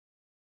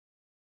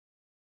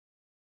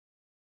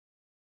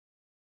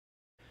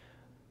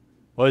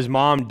Well, his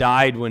mom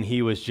died when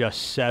he was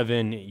just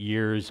 7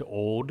 years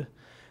old.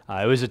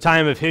 It was a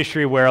time of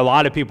history where a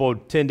lot of people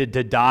tended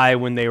to die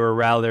when they were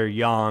rather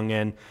young,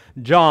 and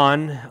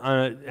John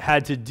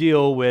had to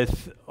deal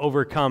with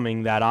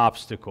overcoming that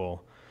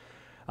obstacle.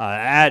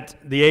 At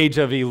the age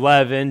of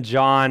 11,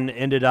 John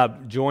ended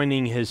up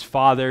joining his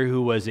father,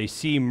 who was a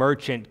sea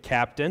merchant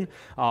captain,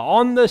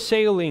 on the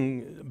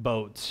sailing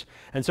boats.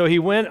 And so he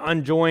went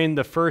and joined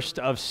the first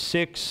of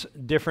 6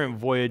 different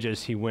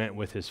voyages he went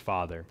with his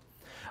father.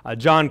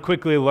 John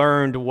quickly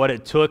learned what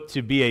it took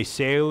to be a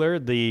sailor,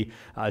 the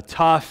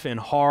tough and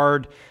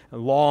hard,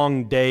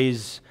 long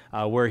days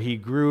where he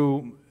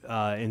grew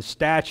in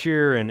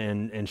stature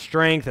and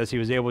strength as he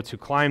was able to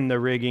climb the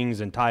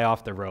riggings and tie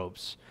off the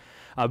ropes.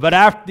 But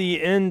after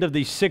the end of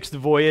the 6th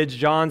voyage,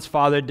 John's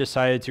father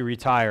decided to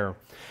retire.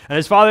 And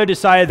his father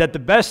decided that the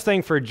best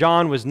thing for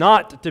John was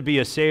not to be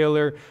a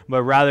sailor,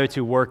 but rather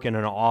to work in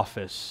an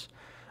office.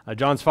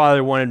 John's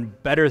father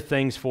wanted better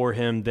things for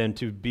him than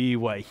to be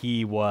what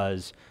he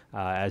was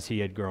as he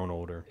had grown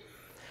older.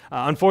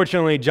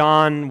 Unfortunately,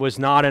 John was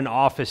not an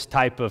office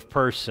type of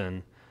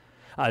person.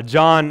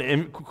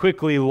 John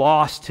quickly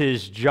lost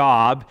his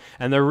job,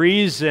 and the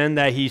reason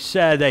that he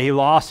said that he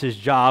lost his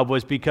job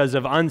was because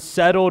of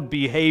unsettled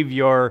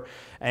behavior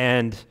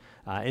and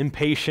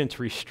impatient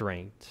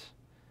restraint.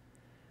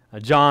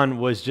 John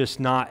was just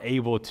not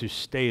able to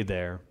stay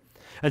there.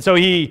 And so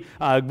he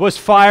was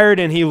fired,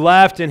 and he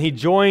left, and he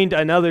joined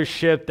another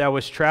ship that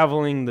was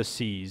traveling the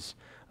seas.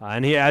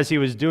 As he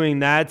was doing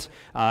that,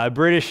 a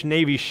British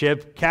Navy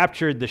ship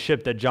captured the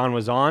ship that John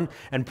was on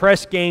and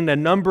press-ganged a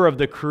number of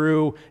the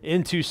crew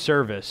into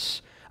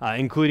service,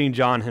 including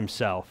John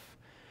himself.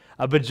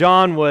 But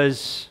John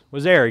was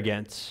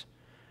arrogant.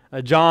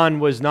 John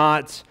was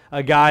not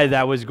a guy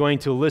that was going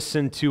to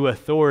listen to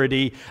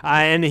authority,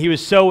 and he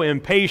was so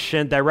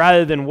impatient that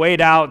rather than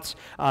wait out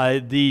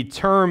the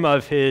term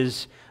of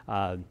his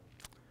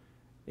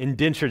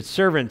indentured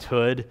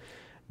servanthood,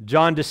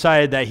 John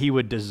decided that he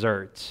would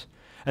desert.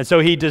 And so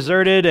he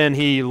deserted and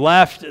he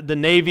left the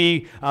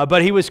Navy,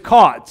 but he was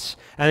caught.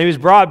 And he was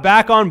brought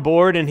back on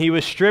board, and he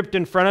was stripped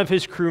in front of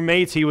his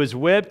crewmates. He was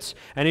whipped,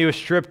 and he was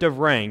stripped of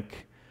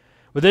rank.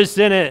 But this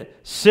didn't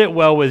sit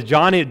well with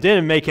John. It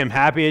didn't make him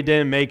happy. It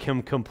didn't make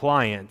him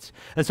compliant.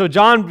 And so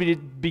John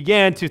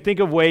began to think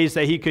of ways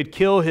that he could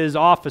kill his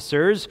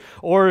officers,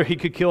 or he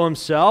could kill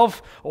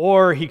himself,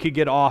 or he could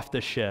get off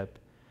the ship.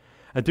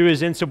 And through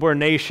his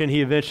insubordination,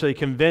 he eventually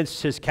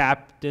convinced his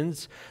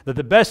captains that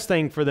the best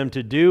thing for them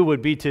to do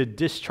would be to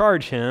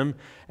discharge him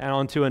and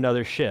onto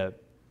another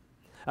ship.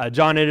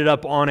 John ended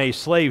up on a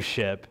slave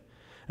ship.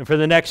 And for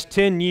the next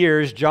 10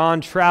 years,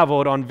 John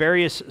traveled on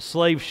various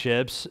slave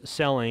ships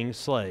selling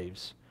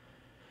slaves.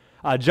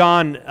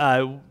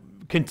 John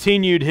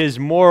continued his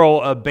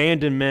moral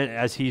abandonment,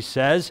 as he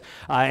says,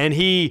 and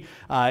he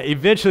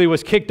eventually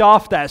was kicked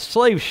off that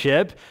slave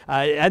ship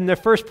in the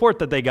first port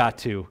that they got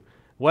to,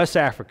 West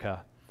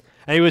Africa.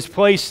 And he was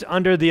placed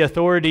under the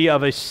authority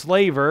of a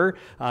slaver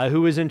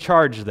who was in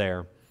charge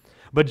there.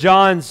 But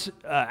John's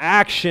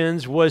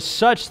actions was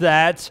such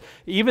that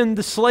even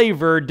the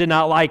slaver did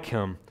not like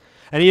him.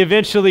 And he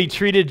eventually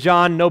treated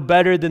John no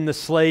better than the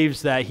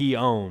slaves that he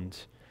owned.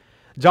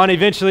 John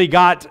eventually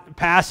got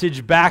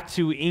passage back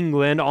to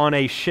England on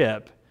a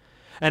ship.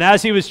 And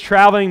as he was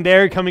traveling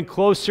there, coming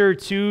closer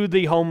to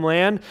the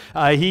homeland,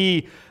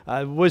 he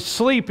was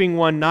sleeping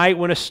one night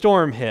when a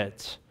storm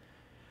hit.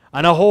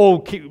 And a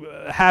hole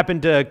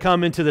happened to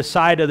come into the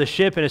side of the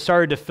ship, and it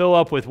started to fill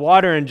up with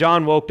water, and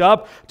John woke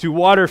up to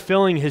water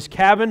filling his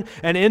cabin.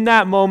 And in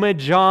that moment,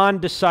 John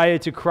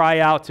decided to cry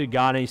out to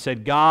God, and he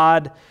said,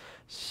 "God,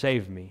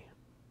 save me."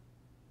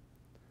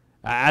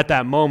 At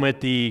that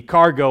moment, the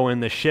cargo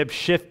in the ship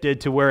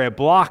shifted to where it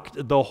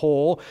blocked the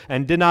hole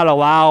and did not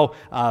allow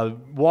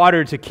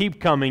water to keep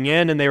coming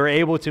in, and they were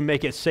able to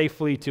make it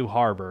safely to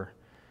harbor.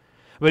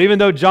 But even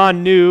though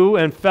John knew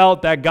and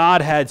felt that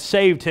God had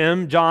saved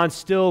him, John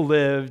still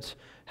lived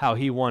how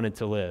he wanted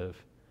to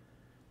live.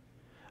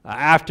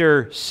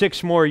 After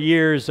 6 more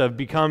years of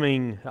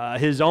becoming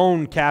his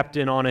own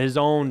captain on his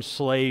own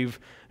slave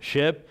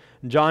ship,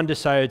 John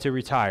decided to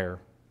retire.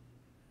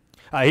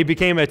 He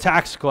became a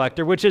tax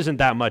collector, which isn't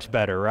that much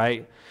better,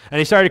 right? And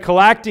he started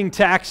collecting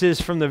taxes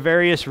from the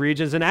various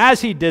regions. And as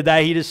he did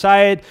that, he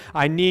decided,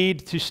 I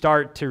need to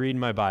start to read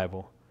my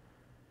Bible.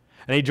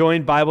 And he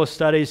joined Bible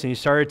studies, and he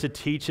started to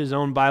teach his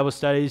own Bible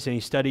studies, and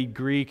he studied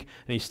Greek,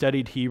 and he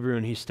studied Hebrew,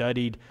 and he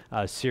studied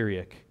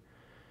Syriac.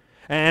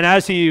 And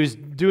as he was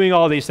doing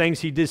all these things,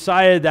 he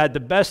decided that the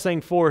best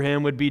thing for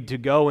him would be to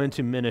go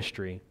into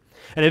ministry.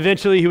 And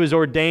eventually he was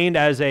ordained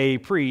as a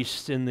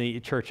priest in the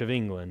Church of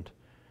England.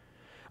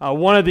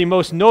 One of the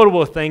most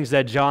notable things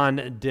that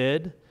John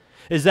did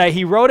is that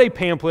he wrote a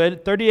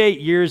pamphlet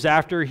 38 years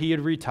after he had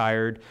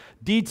retired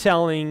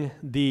detailing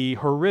the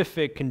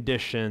horrific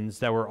conditions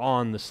that were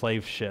on the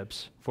slave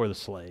ships for the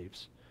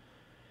slaves.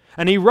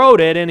 And he wrote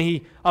it, and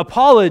he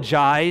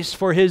apologized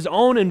for his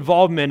own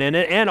involvement in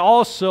it, and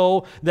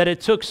also that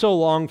it took so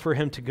long for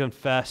him to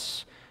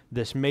confess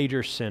this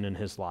major sin in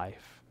his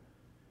life.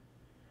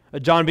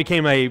 John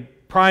became a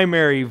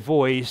primary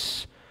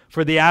voice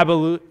for the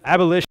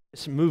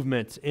abolitionist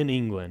movement in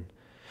England.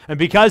 And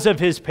because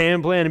of his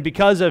pamphlet and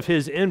because of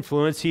his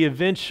influence, he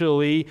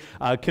eventually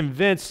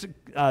convinced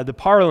the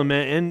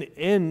Parliament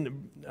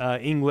in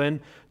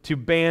England to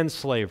ban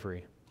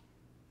slavery.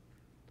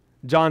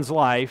 John's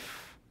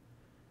life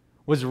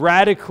was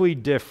radically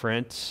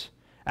different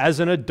as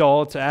an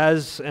adult,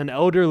 as an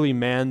elderly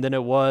man, than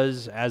it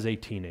was as a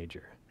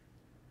teenager.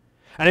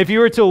 And if you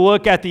were to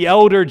look at the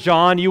elder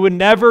John, you would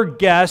never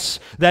guess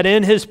that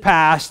in his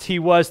past he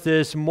was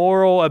this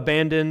moral,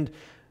 abandoned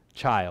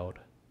child.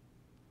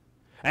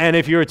 And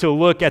if you were to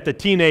look at the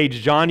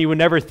teenage John, you would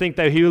never think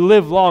that he would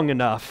live long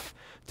enough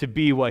to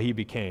be what he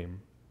became.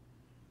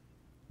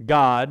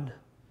 God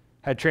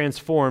had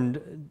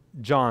transformed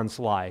John's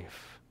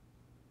life.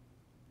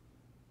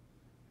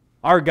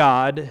 Our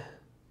God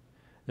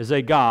is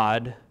a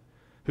God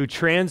who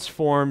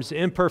transforms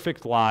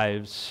imperfect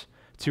lives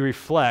to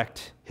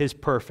reflect his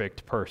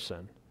perfect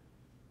person.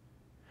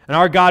 And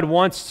our God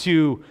wants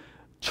to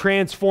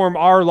transform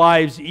our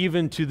lives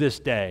even to this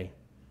day.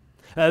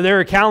 There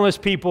are countless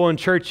people in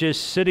churches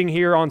sitting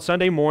here on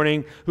Sunday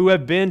morning who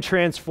have been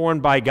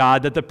transformed by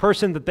God, that the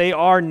person that they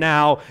are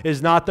now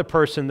is not the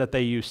person that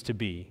they used to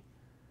be.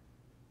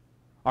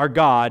 Our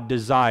God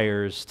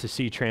desires to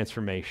see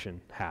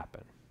transformation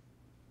happen.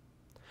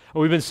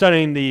 We've been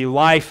studying the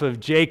life of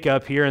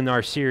Jacob here in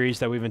our series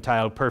that we've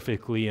entitled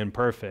Perfectly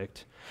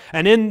Imperfect.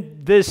 And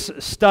in this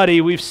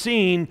study, we've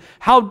seen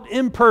how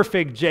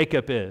imperfect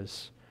Jacob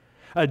is.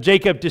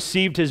 Jacob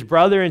deceived his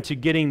brother into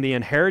getting the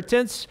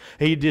inheritance.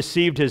 He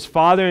deceived his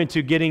father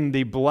into getting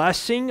the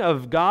blessing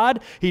of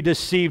God. He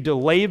deceived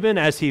Laban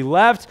as he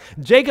left.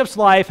 Jacob's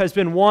life has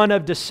been one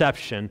of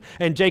deception,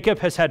 and Jacob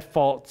has had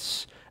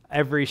faults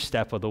every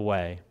step of the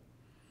way.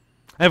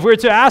 And if we were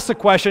to ask the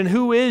question,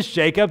 who is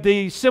Jacob?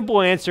 The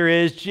simple answer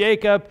is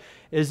Jacob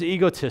is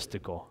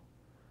egotistical.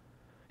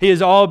 He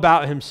is all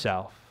about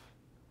himself.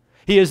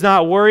 He is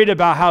not worried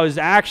about how his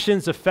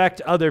actions affect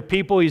other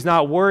people. He's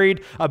not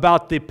worried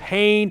about the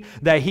pain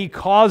that he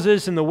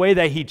causes and the way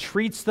that he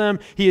treats them.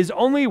 He is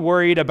only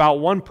worried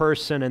about one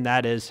person, and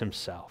that is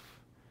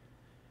himself.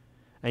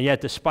 And yet,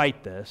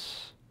 despite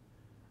this,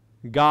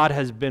 God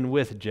has been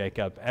with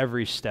Jacob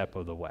every step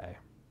of the way.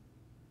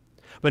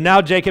 But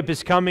now Jacob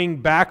is coming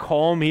back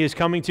home. He is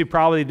coming to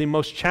probably the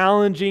most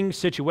challenging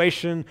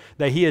situation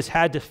that he has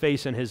had to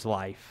face in his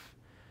life.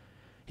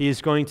 He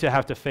is going to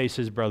have to face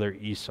his brother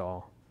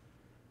Esau.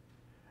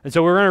 And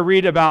so we're going to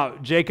read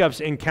about Jacob's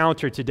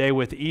encounter today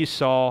with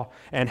Esau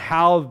and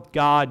how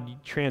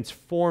God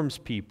transforms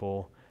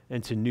people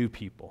into new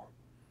people.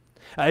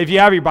 If you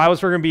have your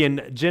Bibles, we're going to be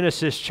in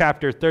Genesis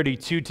chapter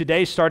 32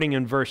 today, starting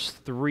in verse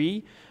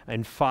 3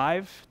 and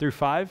 5 through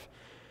 5.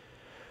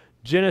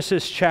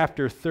 Genesis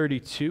chapter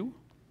 32,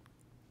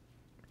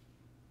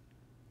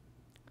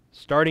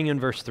 starting in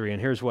verse 3,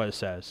 and here's what it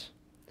says.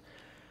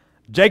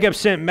 Jacob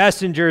sent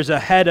messengers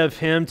ahead of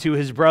him to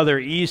his brother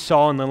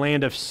Esau in the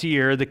land of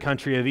Seir, the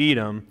country of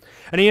Edom.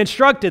 And he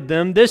instructed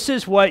them, "This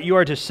is what you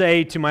are to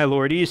say to my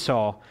lord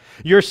Esau.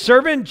 Your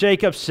servant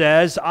Jacob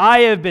says, I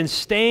have been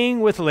staying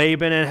with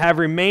Laban and have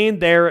remained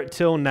there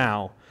till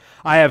now.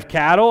 I have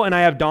cattle and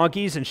I have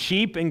donkeys and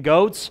sheep and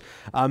goats,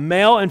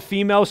 male and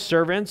female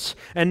servants.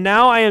 And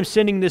now I am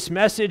sending this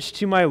message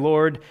to my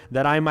lord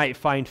that I might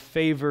find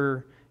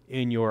favor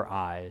in your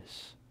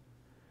eyes."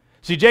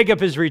 See,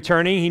 Jacob is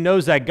returning. He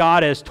knows that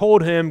God has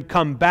told him,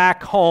 "Come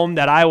back home,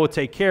 that I will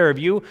take care of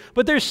you."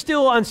 But there's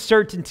still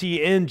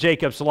uncertainty in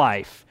Jacob's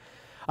life.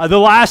 The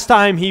last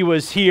time he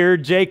was here,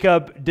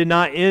 Jacob did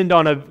not end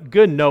on a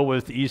good note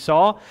with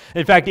Esau.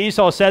 In fact,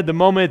 Esau said, "The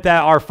moment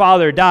that our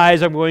father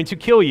dies, I'm going to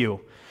kill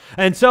you."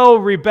 And so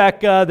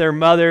Rebekah, their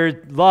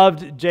mother,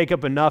 loved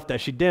Jacob enough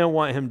that she didn't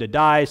want him to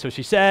die. So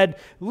she said,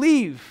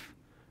 "Leave,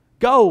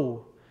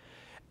 go.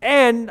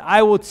 And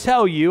I will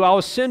tell you, I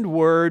will send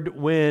word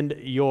when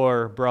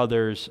your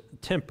brother's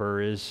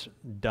temper is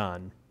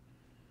done."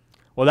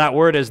 Well, that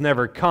word has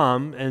never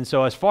come, and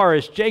so as far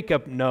as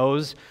Jacob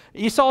knows,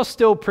 Esau's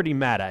still pretty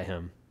mad at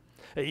him.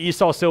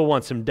 Esau still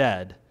wants him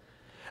dead.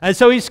 And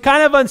so he's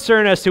kind of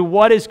uncertain as to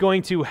what is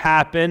going to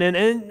happen,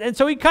 and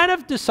so he kind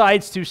of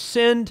decides to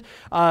send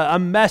a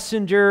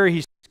messenger.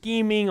 He's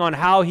scheming on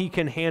how he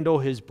can handle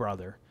his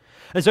brother.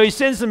 And so he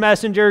sends the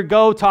messenger,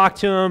 go talk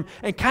to him,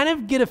 and kind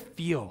of get a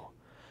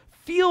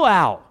feel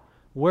out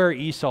where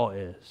Esau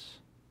is.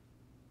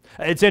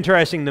 It's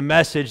interesting, the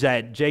message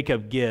that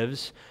Jacob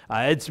gives.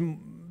 It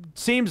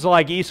seems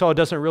like Esau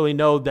doesn't really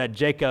know that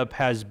Jacob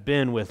has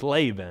been with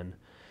Laban.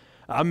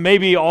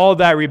 Maybe all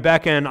that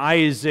Rebekah and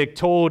Isaac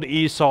told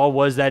Esau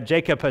was that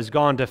Jacob has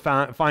gone to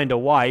find a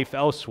wife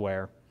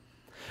elsewhere.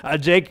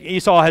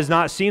 Esau has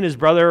not seen his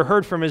brother or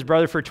heard from his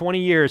brother for 20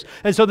 years.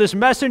 And so this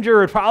messenger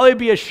would probably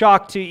be a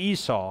shock to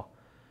Esau.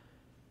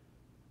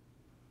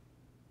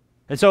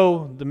 And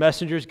so the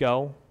messengers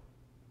go,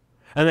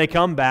 and they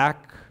come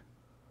back,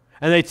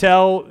 and they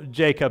tell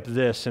Jacob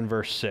this in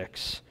verse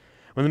 6.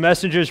 When the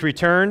messengers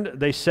returned,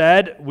 they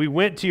said, "We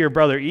went to your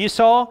brother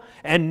Esau,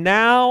 and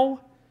now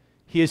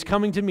he is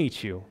coming to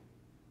meet you,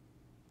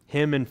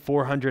 him and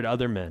 400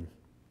 other men."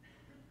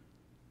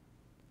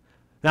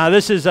 Now,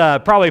 this is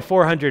probably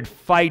 400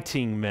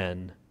 fighting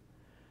men.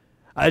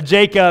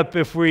 Jacob,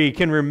 if we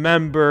can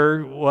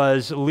remember,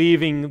 was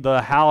leaving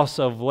the house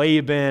of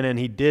Laban, and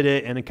he did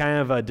it in a kind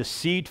of a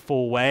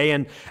deceitful way.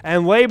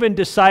 And Laban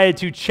decided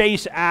to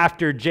chase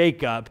after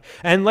Jacob.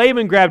 And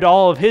Laban grabbed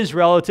all of his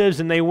relatives,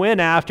 and they went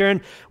after,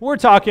 and we're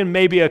talking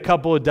maybe a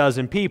couple of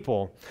dozen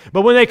people.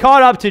 But when they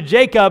caught up to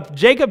Jacob,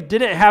 Jacob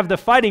didn't have the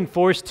fighting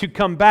force to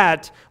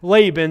combat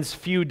Laban's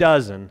few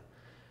dozen.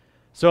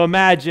 So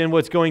imagine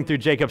what's going through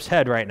Jacob's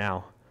head right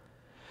now.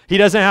 He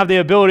doesn't have the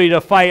ability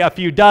to fight a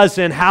few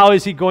dozen. How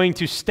is he going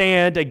to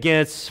stand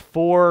against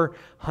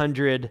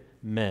 400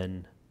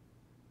 men?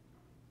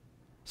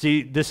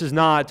 See, this is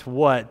not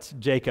what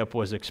Jacob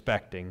was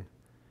expecting.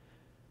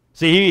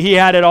 See, he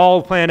had it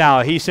all planned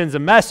out. He sends a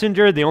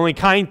messenger. The only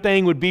kind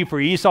thing would be for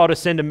Esau to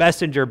send a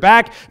messenger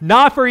back,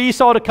 not for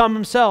Esau to come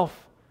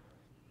himself.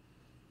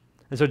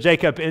 And so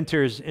Jacob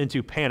enters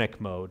into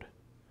panic mode.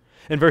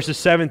 In verses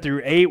 7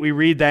 through 8, we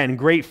read that in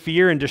great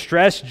fear and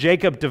distress,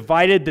 Jacob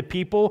divided the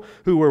people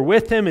who were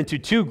with him into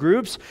two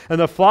groups, and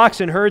the flocks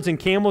and herds and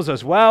camels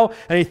as well.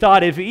 And he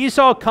thought, if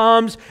Esau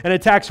comes and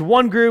attacks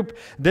one group,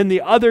 then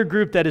the other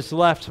group that is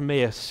left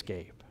may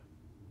escape.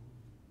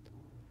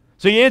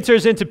 So he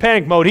enters into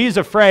panic mode. He's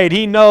afraid.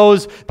 He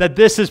knows that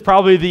this is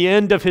probably the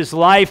end of his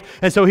life.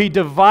 And so he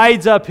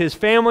divides up his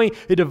family.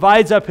 He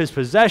divides up his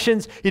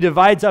possessions. He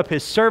divides up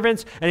his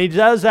servants. And he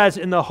does that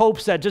in the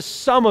hopes that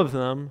just some of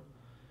them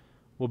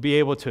will be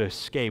able to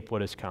escape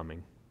what is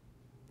coming.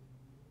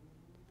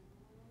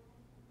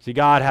 See,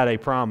 God had a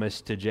promise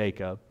to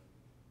Jacob.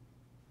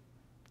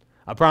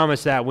 A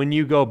promise that when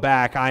you go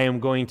back, I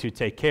am going to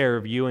take care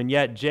of you. And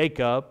yet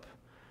Jacob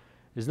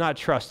is not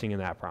trusting in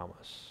that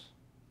promise.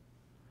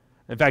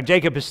 In fact,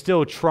 Jacob is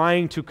still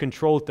trying to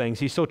control things.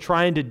 He's still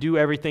trying to do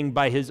everything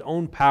by his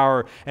own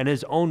power and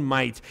his own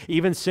might.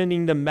 Even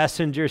sending the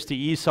messengers to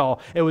Esau,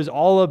 it was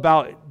all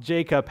about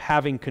Jacob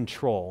having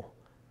control.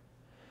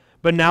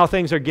 But now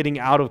things are getting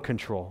out of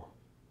control.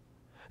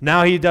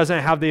 Now he doesn't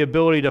have the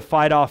ability to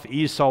fight off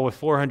Esau with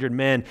 400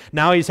 men.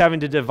 Now he's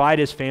having to divide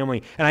his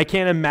family. And I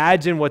can't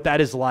imagine what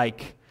that is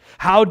like.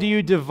 How do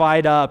you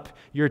divide up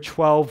your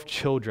 12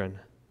 children?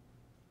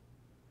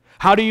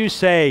 How do you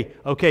say,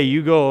 okay,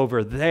 you go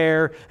over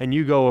there and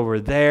you go over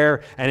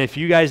there, and if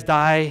you guys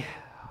die,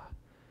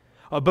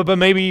 but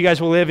maybe you guys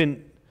will live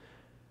in...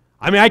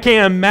 I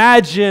can't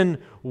imagine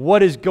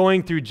what is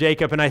going through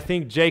Jacob, and I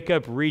think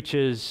Jacob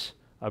reaches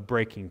a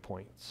breaking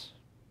point.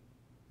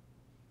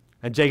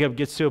 And Jacob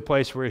gets to a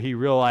place where he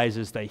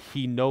realizes that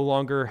he no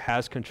longer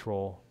has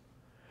control,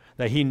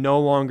 that he no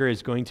longer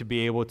is going to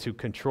be able to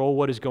control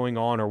what is going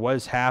on or what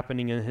is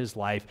happening in his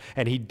life,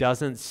 and he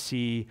doesn't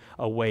see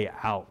a way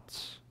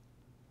out.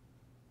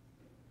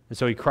 And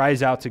so he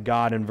cries out to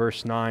God in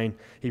verse 9.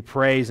 He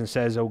prays and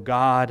says, O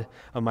God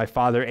of my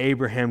father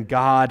Abraham,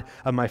 God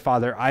of my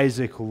father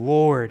Isaac,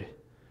 Lord,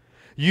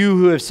 you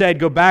who have said,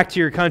 go back to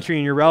your country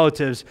and your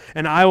relatives,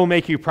 and I will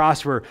make you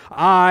prosper.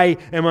 I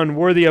am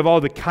unworthy of all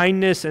the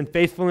kindness and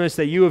faithfulness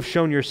that you have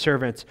shown your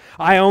servants.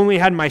 I only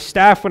had my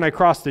staff when I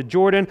crossed the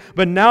Jordan,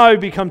 but now I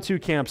have become two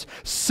camps.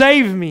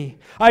 Save me,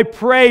 I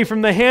pray,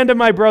 from the hand of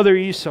my brother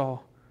Esau,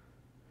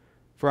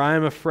 for I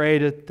am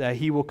afraid that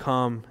he will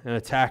come and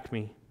attack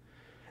me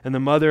and the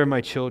mother of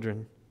my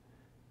children.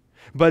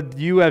 But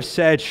you have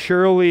said,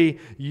 surely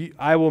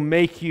I will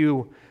make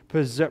you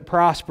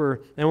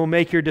prosper and will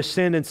make your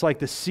descendants like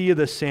the sea of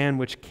the sand,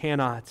 which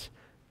cannot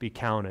be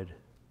counted.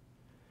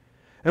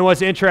 And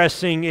what's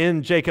interesting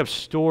in Jacob's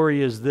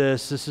story is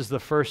this is the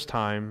first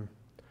time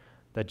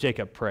that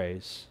Jacob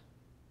prays.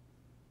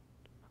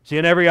 See,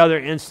 in every other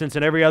instance,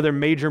 in every other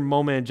major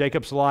moment in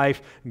Jacob's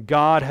life,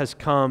 God has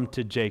come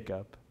to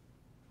Jacob.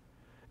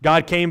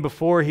 God came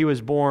before he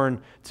was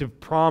born to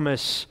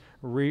promise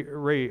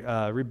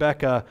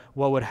Rebekah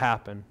what would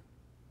happen.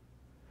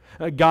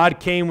 God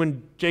came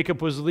when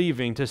Jacob was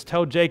leaving to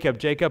tell Jacob,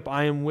 Jacob,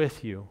 I am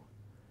with you.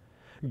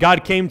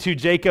 God came to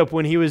Jacob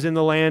when he was in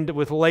the land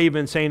with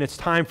Laban saying, it's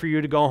time for you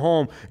to go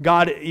home.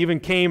 God even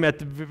came at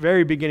the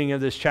very beginning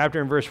of this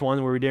chapter in verse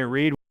 1 where we didn't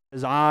read,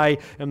 as I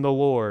am the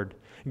Lord.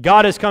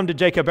 God has come to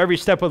Jacob every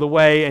step of the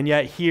way, and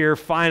yet here,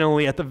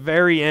 finally, at the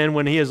very end,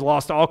 when he has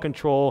lost all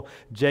control,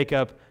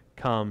 Jacob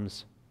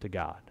comes to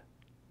God.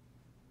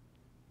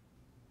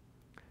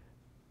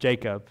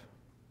 Jacob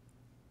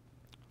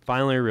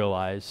finally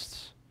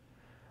realized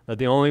that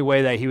the only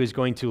way that he was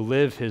going to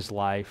live his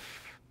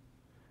life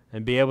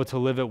and be able to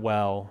live it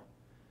well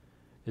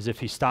is if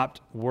he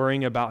stopped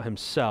worrying about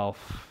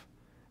himself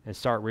and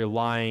start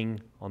relying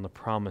on the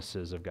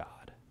promises of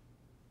God.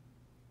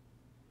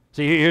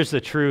 See, here's the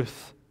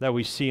truth that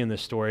we see in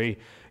this story.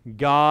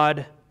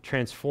 God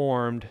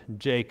transformed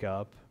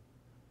Jacob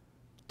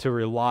to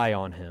rely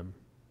on him.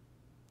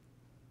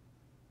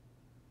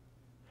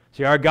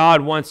 See, our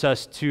God wants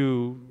us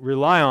to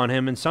rely on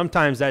him, and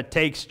sometimes that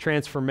takes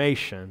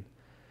transformation.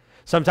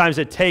 Sometimes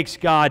it takes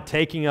God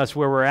taking us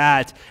where we're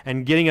at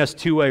and getting us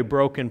to a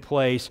broken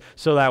place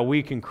so that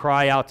we can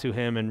cry out to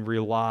him and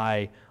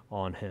rely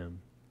on him.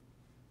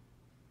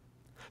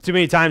 Too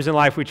many times in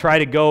life we try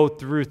to go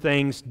through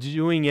things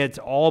doing it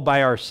all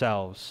by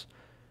ourselves.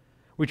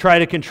 We try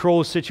to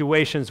control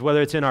situations,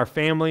 whether it's in our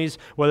families,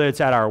 whether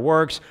it's at our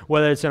works,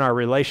 whether it's in our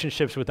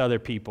relationships with other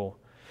people.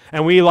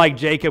 And we, like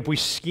Jacob, we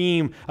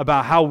scheme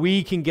about how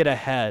we can get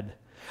ahead.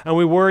 And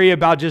we worry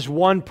about just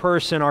one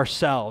person,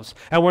 ourselves.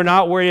 And we're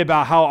not worried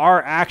about how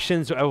our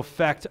actions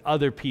affect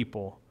other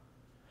people.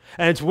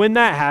 And it's when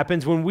that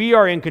happens, when we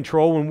are in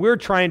control, when we're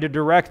trying to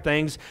direct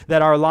things,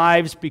 that our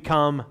lives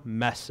become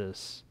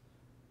messes.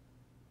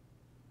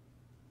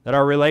 That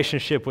our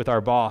relationship with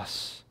our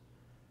boss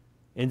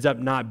ends up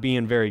not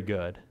being very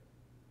good.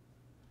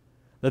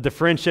 That the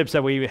friendships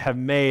that we have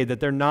made, that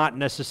they're not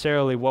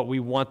necessarily what we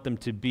want them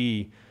to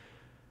be.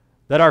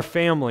 That our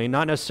family,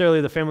 not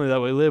necessarily the family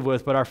that we live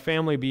with, but our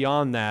family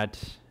beyond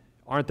that,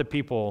 aren't the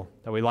people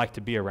that we like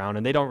to be around,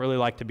 and they don't really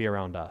like to be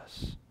around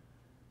us.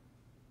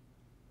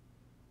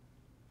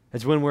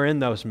 It's when we're in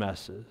those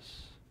messes,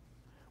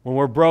 when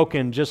we're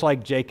broken, just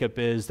like Jacob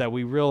is, that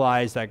we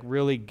realize that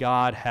really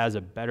God has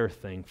a better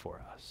thing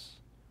for us.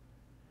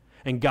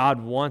 And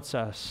God wants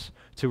us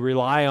to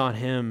rely on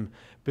Him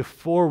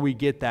before we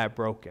get that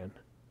broken,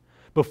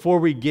 before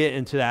we get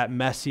into that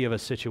messy of a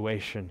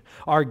situation.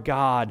 Our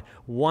God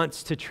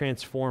wants to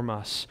transform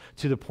us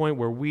to the point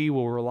where we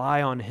will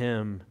rely on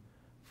Him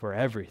for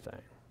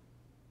everything.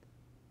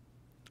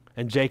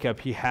 And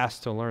Jacob, he has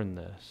to learn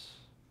this.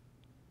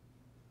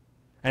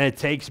 And it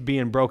takes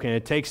being broken.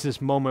 It takes this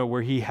moment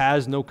where he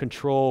has no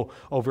control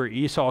over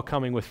Esau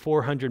coming with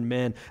 400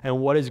 men and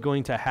what is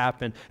going to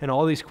happen and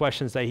all these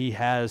questions that he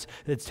has.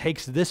 It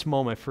takes this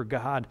moment for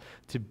God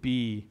to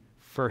be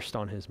first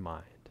on his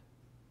mind.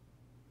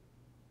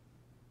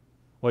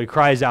 Well, he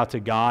cries out to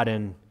God,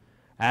 and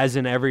as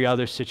in every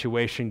other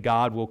situation,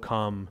 God will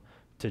come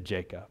to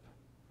Jacob.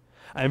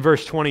 In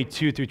verse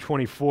 22 through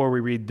 24,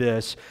 we read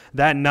this.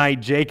 That night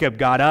Jacob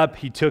got up,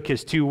 he took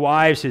his 2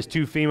 wives, his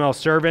 2 female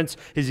servants,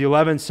 his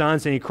 11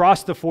 sons, and he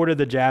crossed the ford of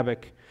the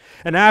Jabbok.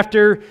 And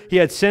after he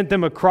had sent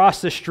them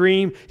across the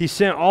stream, he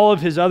sent all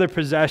of his other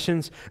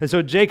possessions. And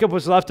so Jacob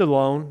was left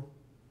alone,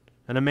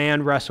 and a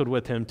man wrestled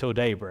with him till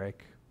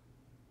daybreak.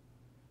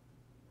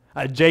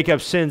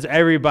 Jacob sends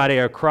everybody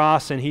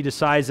across, and he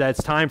decides that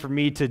it's time for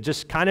me to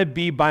just kind of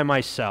be by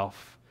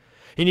myself.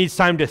 He needs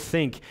time to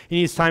think. He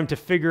needs time to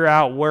figure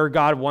out where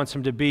God wants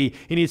him to be.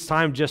 He needs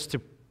time just to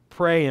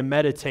pray and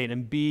meditate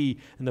and be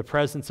in the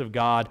presence of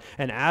God.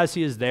 And as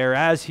he is there,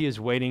 as he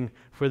is waiting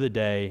for the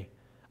day,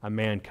 a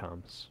man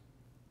comes.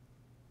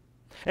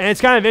 And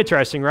it's kind of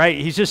interesting, right?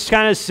 He's just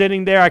kind of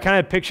sitting there. I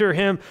kind of picture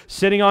him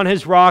sitting on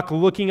his rock,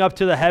 looking up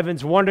to the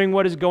heavens, wondering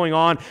what is going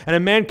on. And a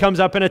man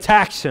comes up and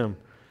attacks him.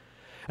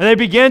 And they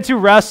begin to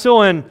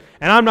wrestle, and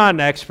I'm not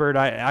an expert.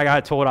 I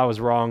got told I was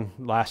wrong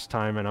last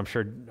time, and I'm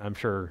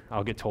sure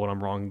I'll get told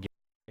I'm wrong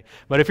again.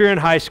 But if you're in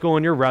high school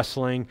and you're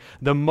wrestling,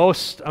 the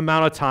most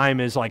amount of time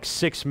is like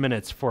 6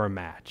 minutes for a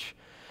match.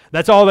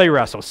 That's all they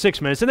wrestle,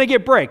 6 minutes, and they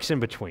get breaks in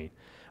between.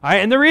 All right?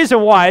 And the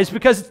reason why is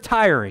because it's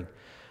tiring.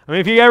 I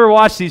mean, if you ever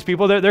watch these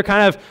people, they're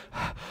kind of,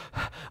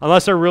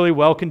 unless they're really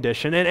well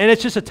conditioned, and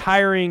it's just a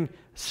tiring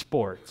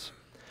sport.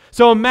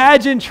 So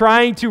imagine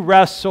trying to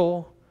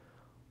wrestle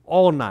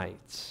all night.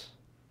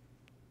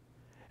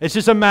 It's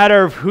just a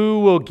matter of who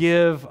will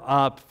give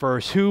up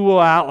first, who will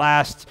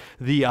outlast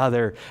the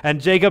other.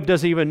 And Jacob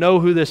doesn't even know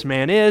who this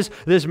man is.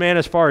 This man,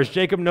 as far as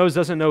Jacob knows,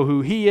 doesn't know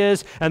who he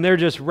is. And they're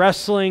just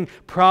wrestling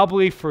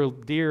probably for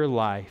dear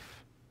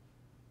life.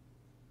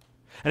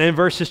 And in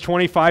verses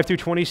 25 through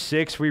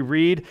 26, we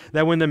read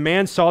that when the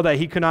man saw that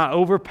he could not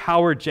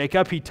overpower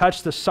Jacob, he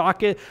touched the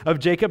socket of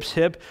Jacob's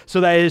hip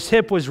so that his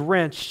hip was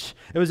wrenched.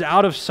 It was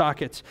out of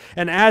socket.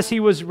 And as he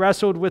was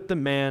wrestled with the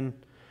man,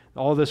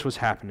 all this was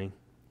happening.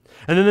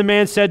 And then the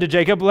man said to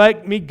Jacob,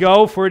 "Let me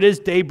go, for it is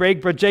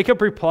daybreak." But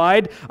Jacob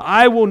replied,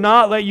 "I will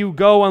not let you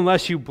go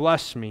unless you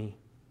bless me."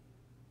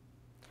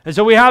 And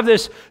so we have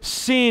this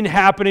scene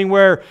happening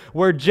where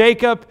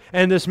Jacob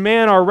and this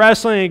man are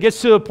wrestling, and it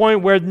gets to the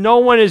point where no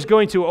one is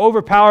going to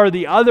overpower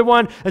the other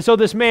one. And so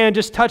this man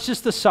just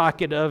touches the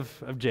socket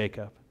of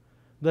Jacob,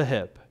 the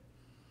hip.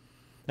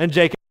 And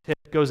Jacob's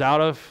hip goes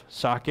out of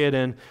socket,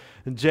 and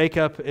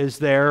Jacob is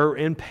there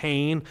in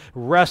pain,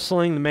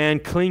 wrestling the man,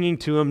 clinging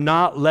to him,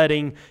 not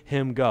letting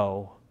him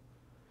go.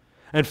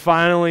 And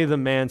finally the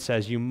man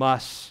says, "You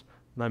must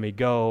let me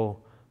go,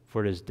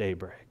 for it is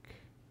daybreak."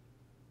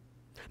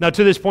 Now,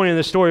 to this point in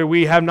the story,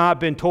 we have not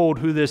been told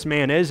who this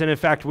man is, and in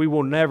fact, we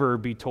will never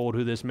be told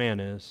who this man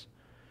is.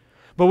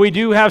 But we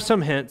do have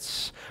some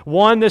hints.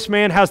 One, this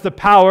man has the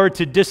power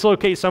to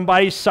dislocate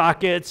somebody's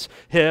socket's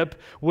hip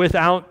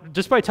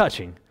just by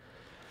touching.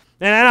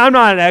 And I'm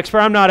not an expert,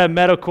 I'm not a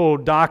medical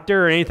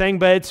doctor or anything,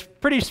 but it's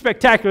pretty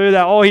spectacular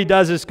that all he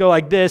does is go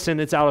like this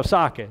and it's out of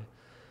socket.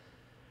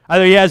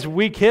 Either he has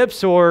weak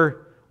hips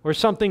or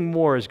something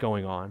more is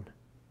going on.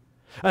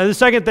 The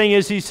second thing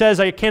is he says,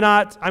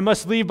 I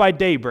must leave by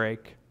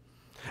daybreak.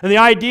 And the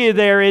idea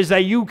there is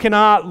that you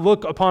cannot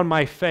look upon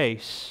my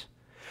face.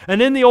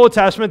 And in the Old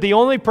Testament, the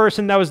only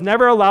person that was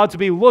never allowed to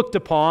be looked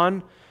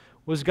upon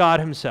was God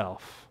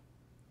himself.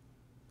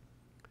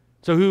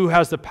 So who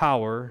has the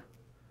power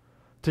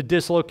to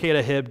dislocate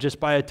a hip just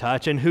by a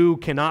touch and who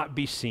cannot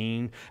be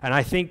seen. And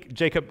I think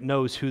Jacob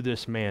knows who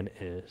this man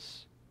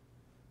is.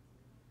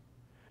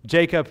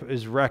 Jacob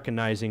is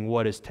recognizing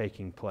what is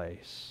taking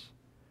place.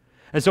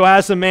 And so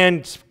as the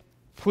man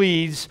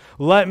pleads,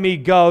 let me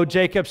go,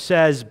 Jacob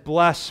says,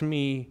 bless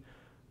me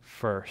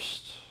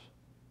first.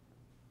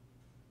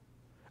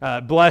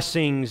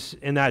 Blessings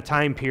in that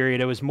time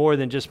period, it was more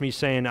than just me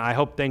saying, I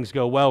hope things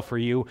go well for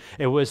you.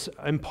 It was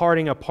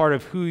imparting a part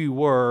of who you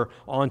were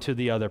onto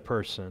the other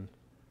person.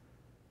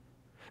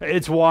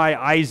 It's why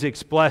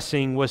Isaac's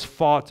blessing was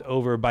fought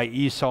over by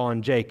Esau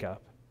and Jacob.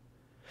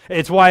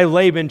 It's why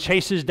Laban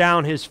chases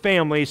down his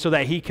family so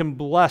that he can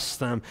bless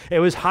them. It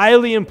was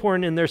highly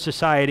important in their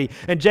society.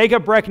 And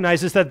Jacob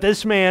recognizes that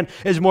this man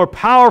is more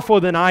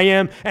powerful than I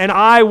am, and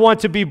I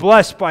want to be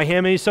blessed by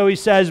him. And so he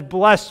says,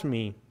 bless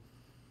me.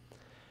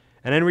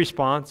 And in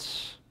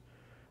response,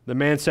 the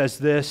man says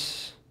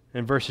this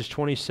in verses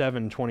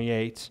 27 and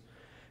 28.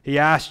 He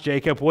asked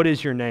Jacob, what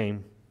is your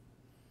name?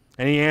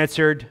 And he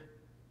answered,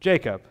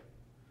 Jacob.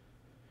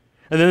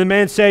 And then the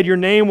man said, your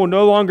name will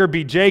no longer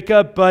be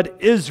Jacob, but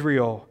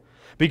Israel,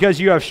 because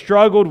you have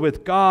struggled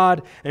with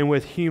God and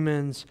with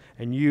humans,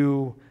 and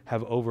you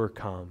have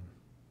overcome.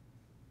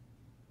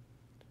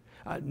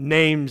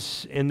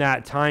 Names in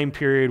that time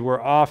period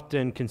were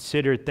often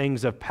considered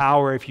things of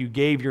power. If you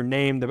gave your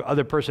name, the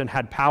other person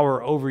had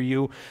power over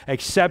you,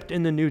 except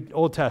in the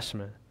Old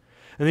Testament.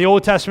 In the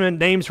Old Testament,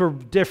 names were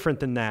different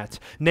than that.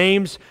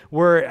 Names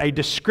were a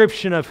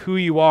description of who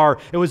you are.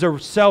 It was a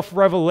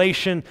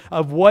self-revelation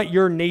of what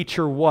your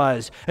nature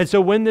was. And so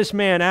when this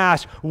man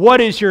asks, what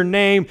is your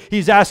name?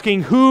 He's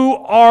asking, who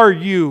are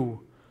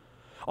you?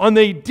 On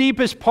the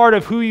deepest part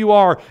of who you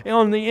are, and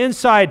on the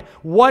inside,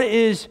 what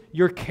is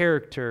your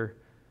character?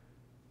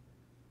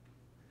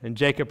 And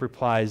Jacob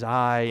replies,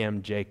 I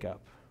am Jacob,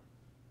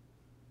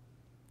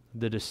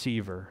 the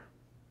deceiver.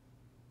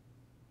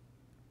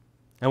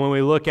 And when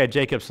we look at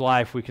Jacob's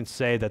life, we can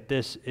say that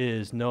this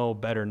is no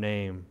better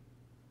name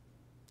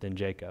than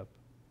Jacob.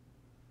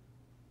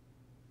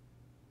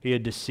 He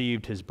had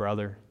deceived his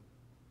brother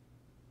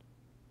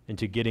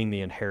into getting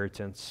the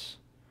inheritance.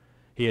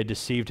 He had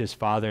deceived his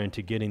father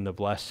into getting the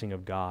blessing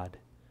of God.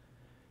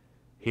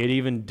 He had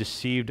even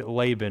deceived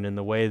Laban in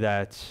the way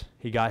that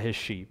he got his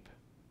sheep.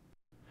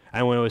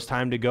 And when it was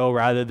time to go,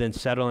 rather than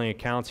settling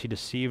accounts, he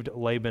deceived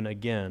Laban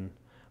again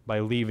by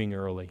leaving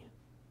early.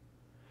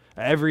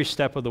 Every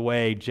step of the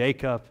way,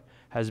 Jacob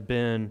has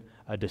been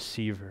a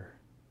deceiver.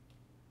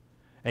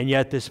 And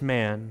yet this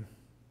man,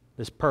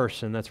 this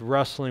person that's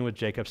wrestling with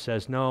Jacob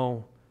says,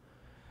 no,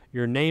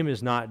 your name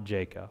is not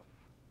Jacob.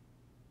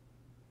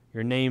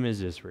 Your name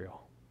is Israel.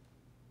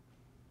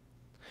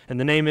 And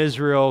the name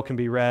Israel can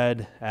be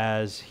read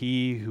as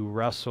he who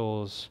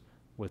wrestles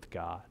with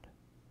God.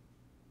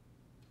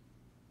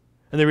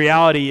 And the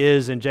reality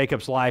is in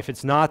Jacob's life,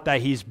 it's not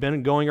that he's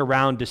been going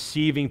around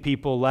deceiving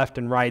people left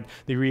and right.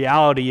 The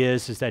reality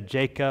is that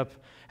Jacob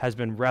has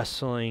been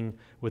wrestling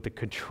with the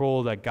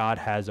control that God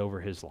has over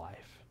his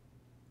life.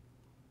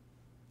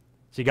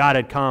 See, God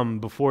had come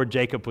before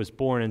Jacob was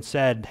born and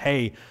said,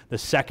 hey, the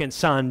second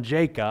son,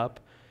 Jacob,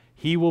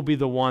 he will be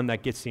the one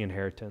that gets the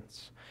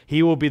inheritance.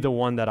 He will be the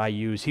one that I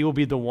use. He will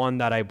be the one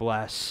that I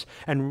bless.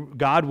 And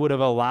God would have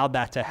allowed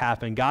that to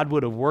happen. God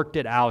would have worked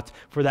it out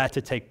for that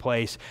to take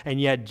place. And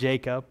yet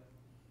Jacob,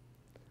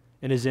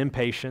 in his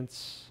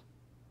impatience,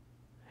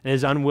 and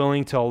is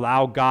unwilling to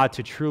allow God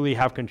to truly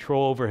have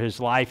control over his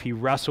life, he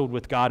wrestled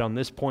with God on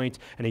this point,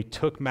 and he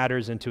took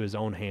matters into his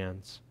own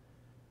hands.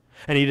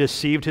 And he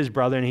deceived his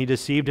brother, and he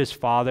deceived his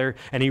father,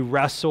 and he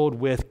wrestled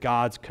with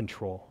God's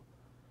control.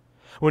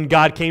 When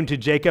God came to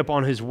Jacob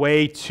on his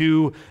way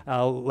to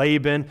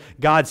Laban,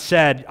 God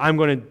said, I'm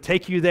going to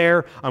take you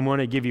there. I'm going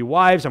to give you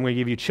wives. I'm going to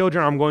give you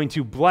children. I'm going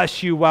to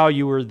bless you while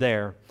you are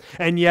there.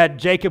 And yet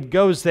Jacob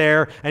goes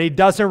there and he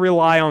doesn't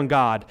rely on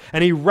God.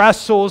 And he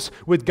wrestles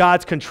with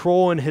God's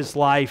control in his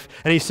life.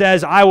 And he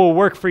says, I will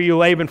work for you,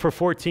 Laban, for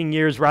 14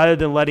 years. Rather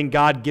than letting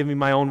God give me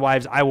my own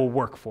wives, I will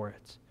work for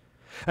it.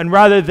 And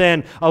rather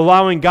than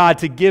allowing God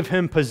to give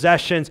him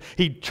possessions,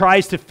 he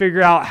tries to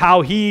figure out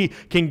how he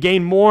can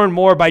gain more and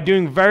more by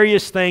doing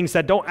various things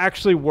that don't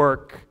actually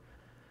work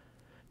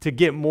to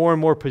get more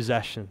and more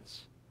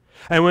possessions.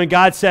 And when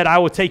God said, I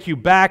will take you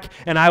back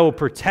and I will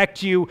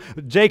protect you,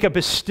 Jacob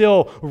is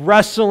still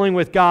wrestling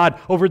with God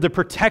over the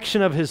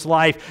protection of his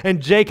life.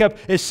 And Jacob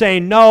is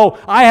saying, no,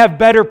 I have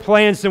better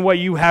plans than what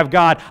you have,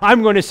 God.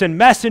 I'm going to send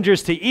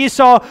messengers to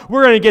Esau.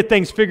 We're going to get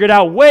things figured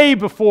out way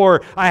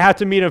before I have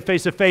to meet him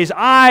face to face.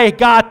 I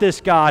got this,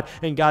 God.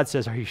 And God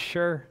says, are you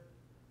sure?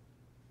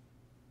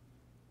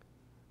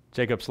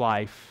 Jacob's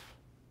life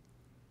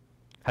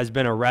has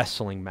been a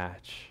wrestling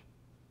match.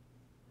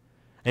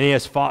 And he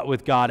has fought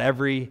with God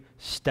every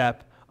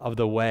step of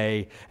the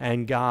way.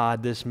 And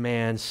God, this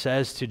man,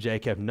 says to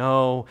Jacob,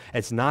 no,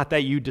 it's not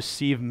that you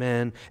deceive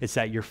men, it's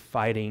that you're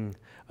fighting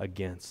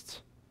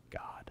against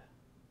God.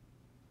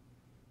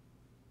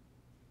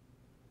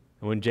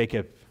 And when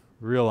Jacob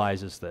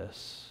realizes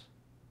this,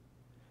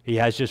 He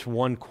has just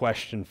one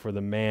question for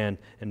the man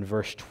in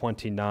verse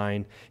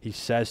 29. He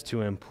says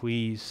to him,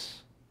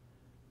 "Please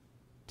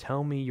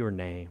tell me your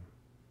name.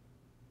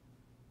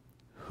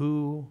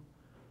 Who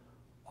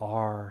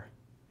are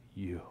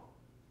you?"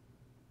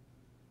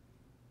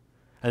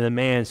 And the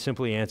man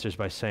simply answers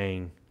by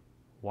saying,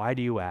 "Why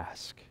do you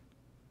ask?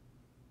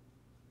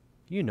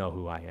 You know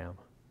who I am."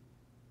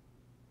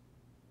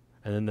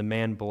 And then the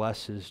man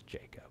blesses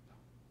Jacob.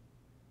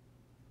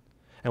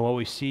 And what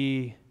we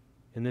see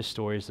in this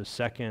story is the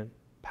second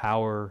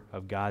power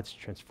of God's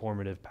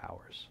transformative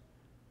powers.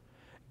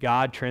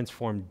 God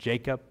transformed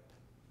Jacob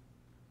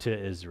to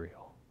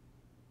Israel.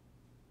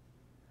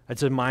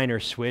 It's a minor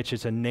switch,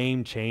 it's a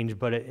name change,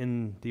 but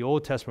in the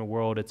Old Testament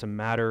world, it's a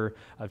matter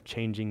of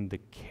changing the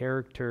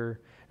character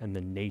and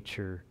the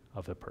nature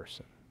of the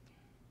person.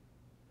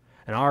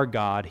 And our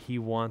God, He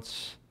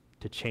wants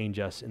to change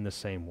us in the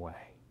same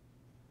way.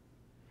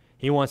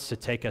 He wants to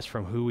take us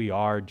from who we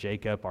are,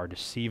 Jacob, our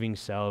deceiving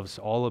selves,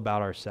 all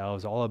about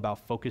ourselves, all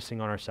about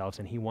focusing on ourselves,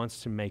 and He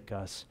wants to make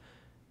us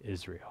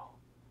Israel.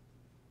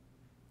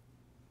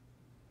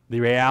 The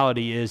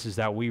reality is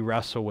that we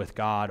wrestle with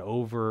God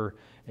over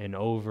and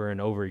over and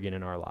over again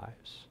in our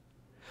lives.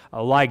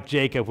 Like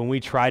Jacob, when we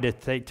try to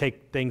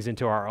take things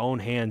into our own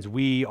hands,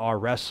 we are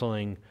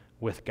wrestling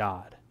with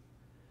God.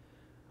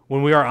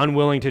 When we are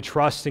unwilling to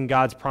trust in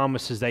God's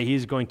promises that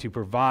He's going to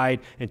provide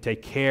and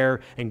take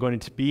care and going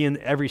to be in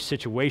every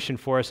situation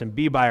for us and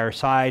be by our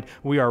side,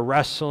 we are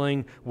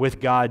wrestling with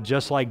God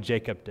just like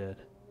Jacob did.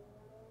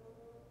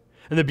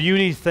 And the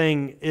beauty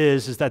thing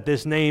is that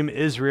this name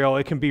Israel,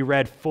 it can be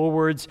read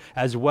forwards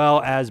as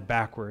well as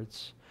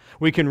backwards.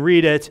 We can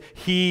read it,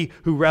 He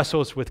who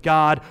wrestles with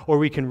God, or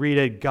we can read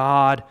it,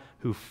 God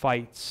who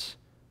fights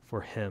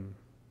for Him.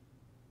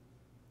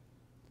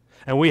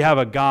 And we have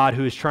a God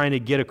who is trying to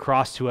get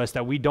across to us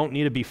that we don't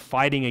need to be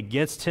fighting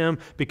against Him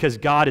because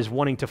God is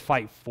wanting to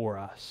fight for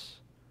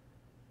us.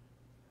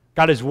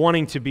 God is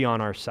wanting to be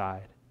on our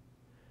side.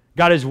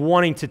 God is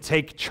wanting to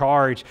take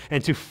charge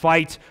and to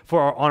fight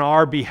on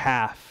our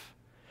behalf.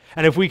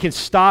 And if we can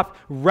stop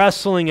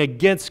wrestling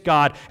against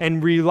God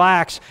and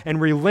relax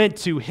and relent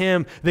to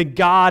Him, then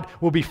God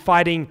will be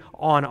fighting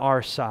on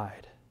our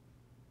side.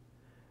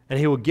 And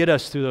He will get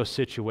us through those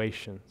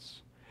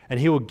situations. And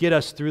He will get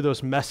us through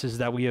those messes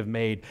that we have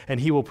made. And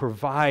He will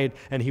provide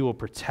and He will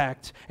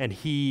protect and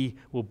He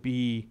will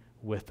be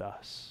with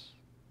us.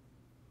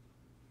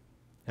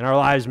 And our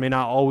lives may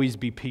not always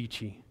be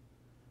peachy,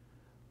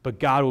 but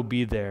God will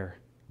be there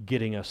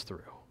getting us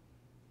through.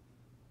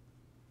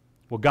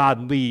 Well,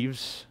 God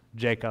leaves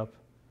Jacob.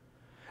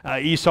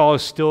 Esau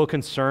is still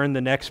concerned.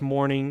 The next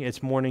morning,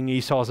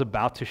 Esau is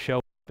about to show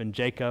up, and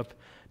Jacob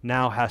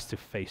now has to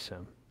face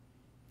him.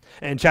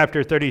 In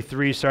chapter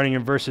 33, starting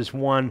in verses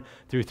 1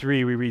 through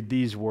 3, we read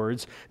these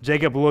words.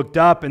 Jacob looked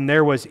up, and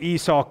there was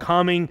Esau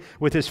coming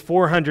with his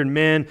 400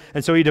 men.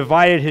 And so he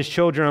divided his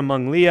children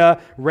among Leah,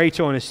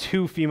 Rachel, and his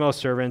 2 female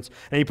servants.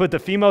 And he put the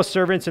female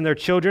servants and their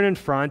children in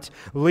front,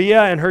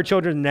 Leah and her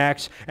children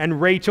next,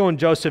 and Rachel and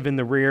Joseph in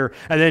the rear.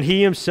 And then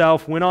he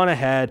himself went on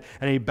ahead,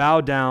 and he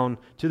bowed down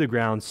to the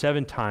ground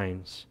 7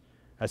 times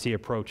as he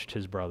approached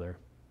his brother.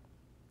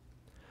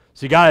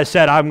 So God has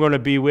said, I'm going to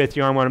be with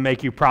you. I'm going to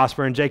make you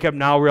prosper. And Jacob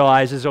now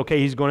realizes, okay,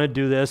 he's going to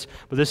do this.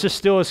 But this is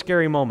still a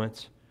scary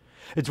moment.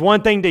 It's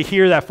one thing to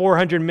hear that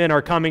 400 men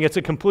are coming. It's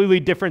a completely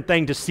different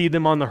thing to see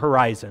them on the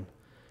horizon.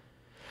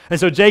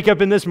 And so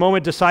Jacob in this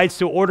moment decides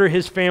to order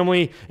his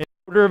family in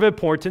order of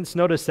importance.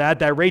 Notice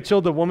that Rachel,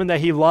 the woman that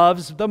he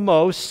loves the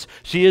most,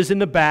 she is in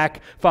the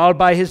back, followed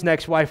by his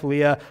next wife,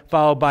 Leah,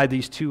 followed by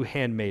these 2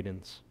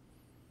 handmaidens.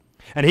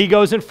 And he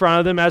goes in front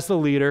of them as the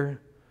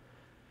leader.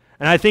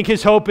 And I think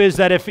his hope is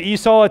that if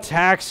Esau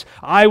attacks,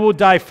 I will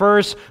die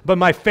first, but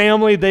my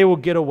family, they will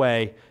get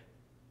away.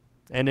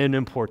 And in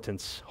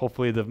importance,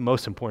 hopefully the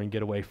most important,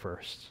 get away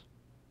first.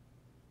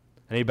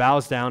 And he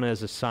bows down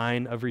as a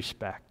sign of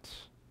respect,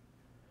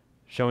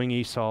 showing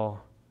Esau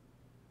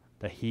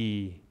that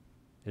he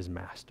is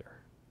master.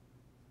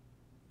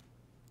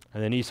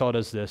 And then Esau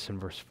does this in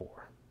verse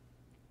 4.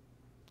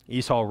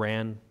 Esau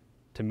ran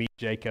to meet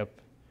Jacob,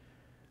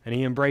 and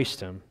he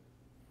embraced him.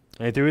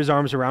 And he threw his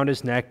arms around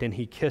his neck, and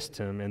he kissed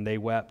him, and they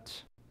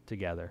wept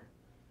together.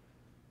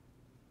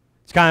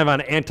 It's kind of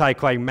an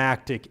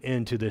anticlimactic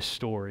end to this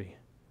story.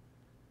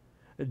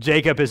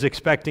 Jacob is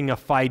expecting a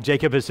fight.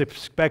 Jacob is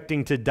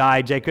expecting to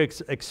die. Jacob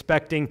is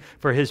expecting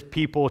for his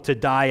people to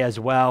die as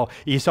well.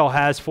 Esau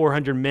has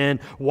 400 men.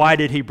 Why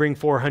did he bring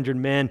 400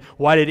 men?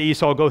 Why did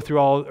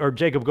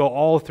Jacob go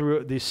all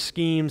through these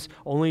schemes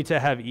only to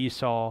have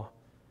Esau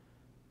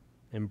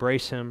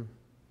embrace him,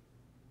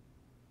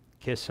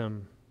 kiss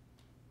him,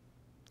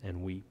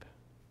 and weep?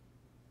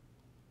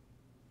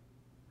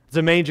 It's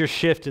a major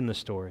shift in the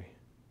story.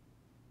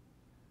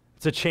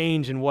 It's a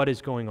change in what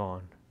is going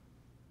on.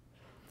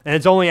 And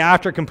it's only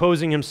after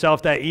composing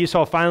himself that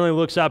Esau finally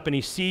looks up and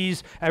he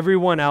sees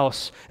everyone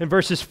else. In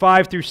verses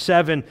 5 through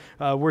 7,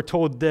 we're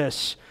told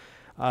this,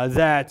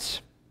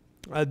 that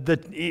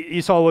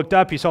Esau looked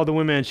up, he saw the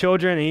women and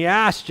children, and he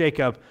asked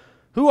Jacob,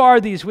 "Who are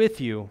these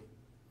with you?"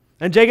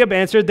 And Jacob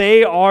answered,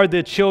 they are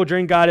the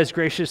children God has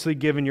graciously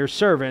given your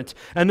servant.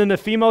 And then the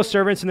female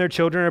servants and their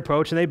children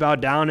approached, and they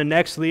bowed down. And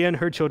next Leah and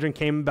her children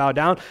came and bowed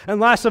down. And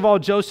last of all,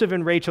 Joseph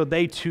and Rachel,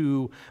 they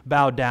too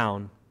bowed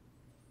down.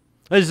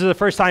 This is the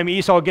first time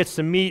Esau gets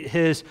to meet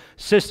his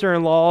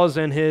sister-in-laws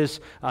and his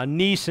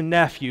niece and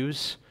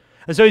nephews.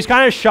 And so he's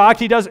kind of shocked.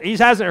 He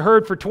hasn't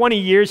heard for 20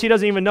 years. He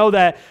doesn't even know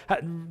that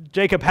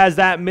Jacob has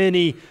that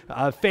many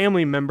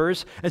family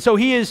members. And so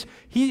he's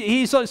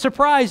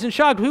surprised and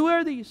shocked. Who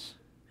are these?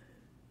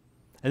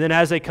 And then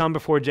as they come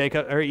before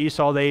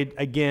Esau, they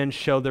again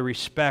show the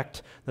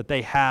respect that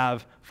they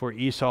have for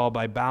Esau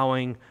by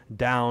bowing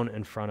down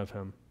in front of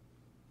him.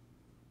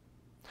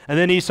 And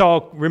then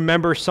Esau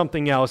remembers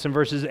something else. In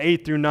verses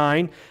 8 through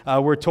 9,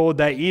 we're told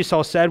that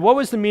Esau said, what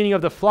was the meaning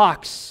of the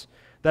flocks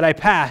that I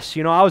passed?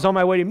 I was on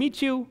my way to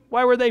meet you.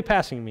 Why were they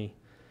passing me?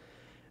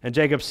 And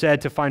Jacob said,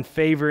 to find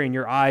favor in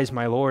your eyes,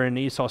 my Lord. And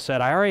Esau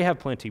said, I already have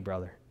plenty,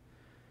 brother.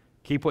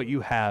 Keep what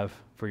you have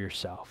for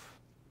yourself.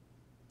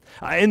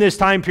 In this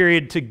time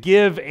period, to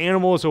give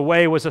animals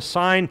away was a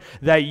sign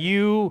that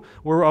you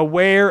were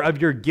aware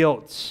of your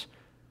guilt,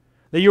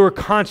 that you were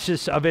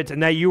conscious of it,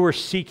 and that you were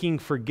seeking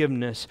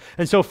forgiveness.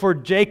 And so for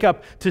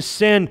Jacob to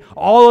send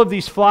all of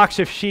these flocks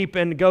of sheep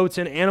and goats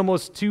and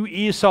animals to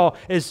Esau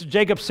is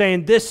Jacob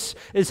saying, this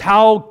is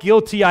how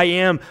guilty I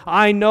am.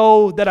 I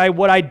know that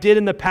what I did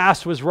in the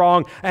past was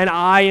wrong, and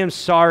I am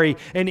sorry.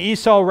 And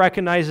Esau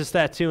recognizes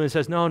that too and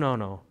says,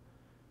 no.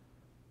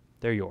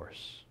 They're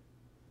yours.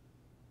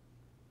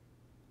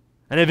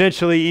 And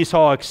eventually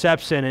Esau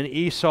accepts it, and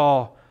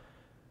Esau,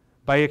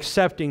 by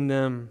accepting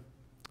them,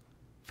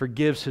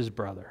 forgives his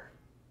brother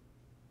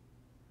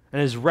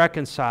and is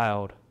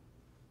reconciled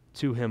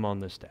to him on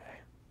this day.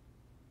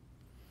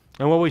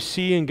 And what we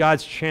see in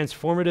God's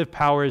transformative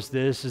power is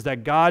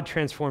that God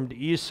transformed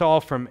Esau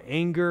from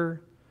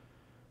anger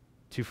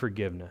to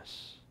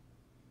forgiveness.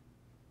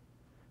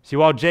 See,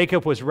 while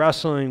Jacob was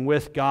wrestling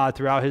with God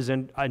throughout his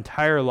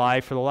entire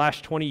life, for the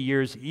last 20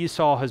 years,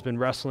 Esau has been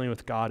wrestling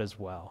with God as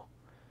well.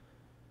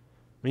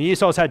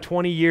 Esau's had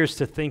 20 years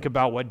to think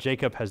about what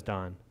Jacob has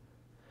done.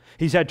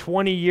 He's had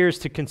 20 years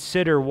to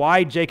consider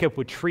why Jacob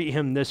would treat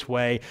him this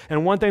way.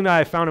 And one thing that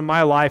I found in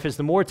my life is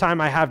the more time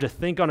I have to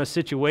think on a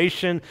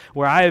situation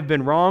where I have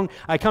been wrong,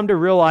 I come to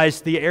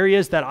realize the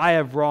areas that I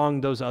have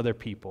wronged those other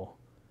people.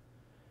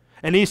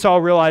 And Esau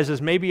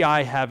realizes maybe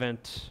I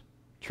haven't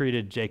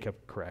treated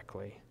Jacob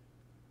correctly.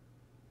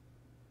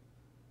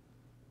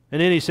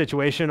 In any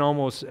situation,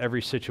 almost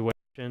every situation,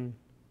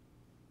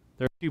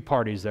 there are two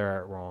parties that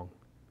are wrong.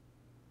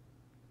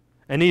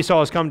 And Esau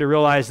has come to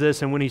realize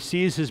this, and when he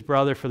sees his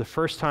brother for the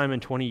first time in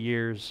 20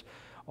 years,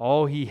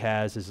 all he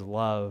has is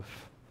love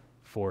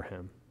for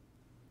him.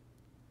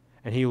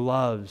 And he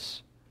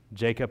loves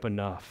Jacob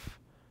enough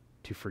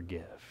to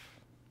forgive.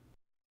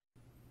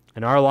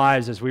 In our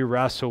lives, as we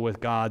wrestle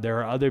with God, there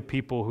are other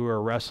people who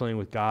are wrestling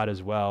with God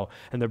as well.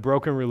 And the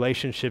broken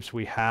relationships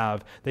we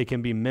have, they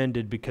can be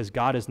mended because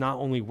God is not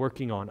only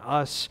working on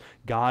us,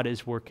 God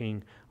is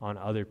working on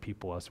other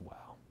people as well.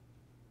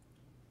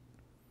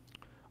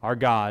 Our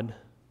God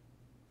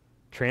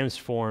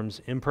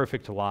transforms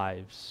imperfect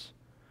lives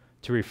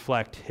to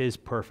reflect his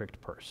perfect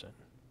person.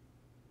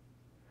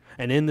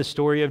 And in the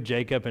story of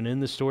Jacob and in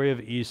the story of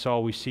Esau,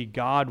 we see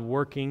God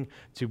working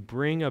to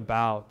bring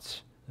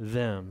about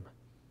them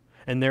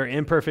and their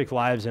imperfect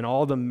lives and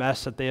all the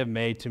mess that they have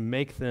made to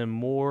make them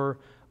more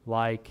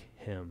like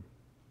him.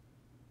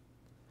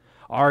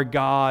 Our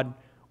God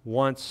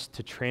wants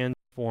to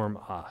transform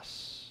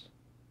us.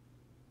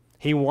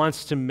 He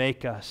wants to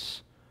make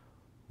us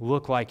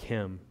look like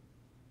him.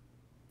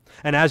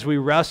 And as we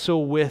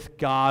wrestle with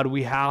God,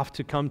 we have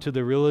to come to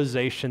the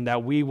realization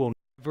that we will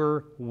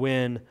never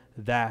win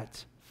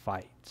that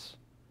fight.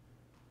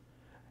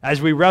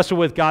 As we wrestle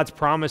with God's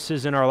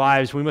promises in our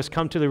lives, we must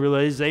come to the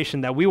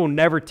realization that we will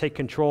never take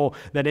control,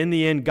 that in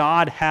the end,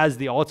 God has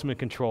the ultimate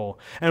control.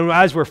 And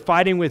as we're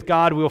fighting with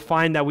God, we'll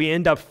find that we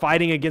end up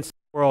fighting against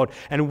the world,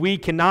 and we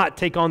cannot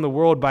take on the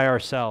world by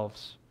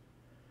ourselves.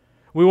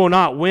 We will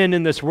not win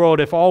in this world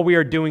if all we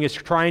are doing is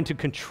trying to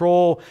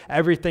control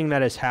everything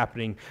that is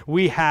happening.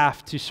 We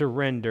have to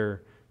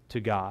surrender to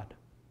God.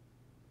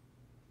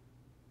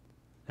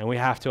 And we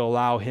have to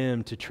allow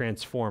him to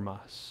transform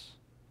us.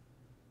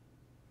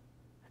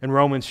 In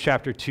Romans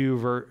chapter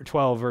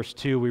 12, verse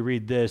 2, we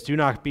read this, "Do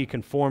not be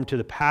conformed to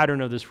the pattern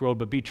of this world,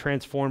 but be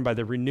transformed by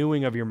the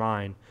renewing of your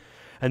mind.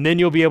 And then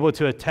you'll be able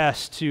to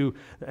attest to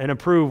and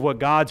approve what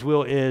God's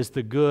will is,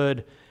 the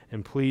good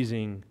and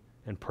pleasing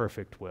and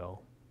perfect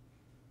will."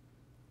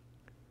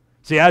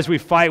 See, as we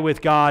fight with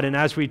God and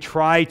as we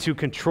try to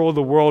control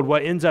the world,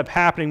 what ends up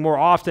happening more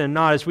often than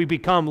not is we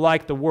become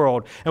like the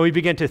world, and we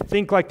begin to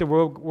think like the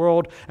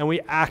world, and we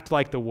act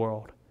like the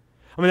world.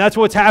 That's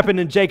what's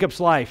happened in Jacob's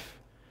life.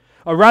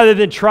 Rather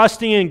than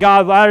trusting in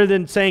God, rather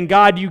than saying,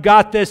 God, you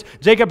got this,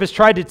 Jacob has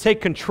tried to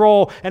take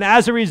control, and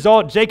as a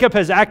result, Jacob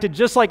has acted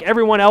just like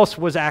everyone else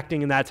was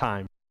acting in that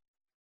time.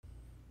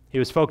 He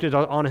was focused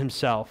on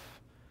himself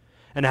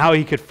and how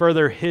he could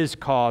further his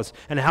cause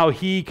and how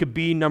he could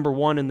be number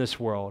one in this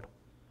world.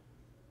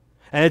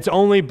 And it's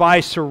only by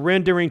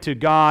surrendering to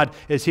God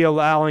is He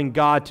allowing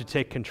God to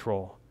take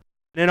control.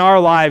 In our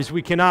lives,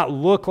 we cannot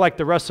look like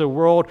the rest of the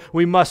world.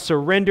 We must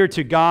surrender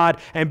to God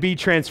and be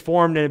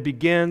transformed, and it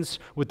begins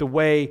with the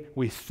way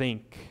we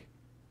think.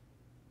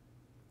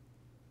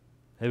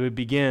 It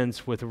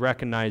begins with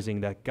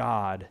recognizing that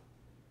God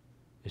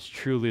is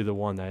truly the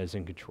one that is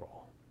in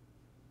control.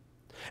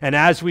 And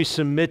as we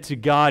submit to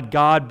God,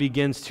 God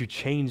begins to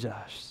change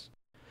us.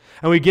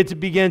 And we get to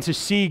begin to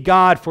see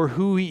God for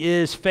who He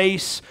is,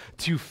 face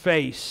to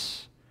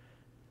face.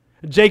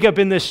 Jacob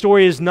in this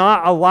story is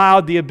not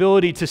allowed the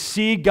ability to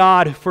see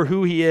God for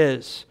who He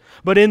is.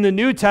 But in the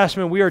New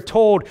Testament, we are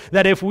told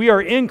that if we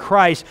are in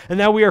Christ and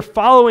that we are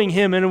following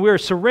Him and we are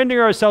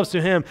surrendering ourselves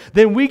to Him,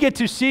 then we get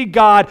to see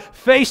God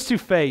face to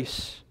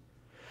face.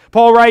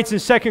 Paul writes in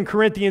 2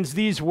 Corinthians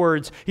these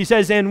words. He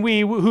says, "And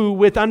we who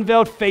with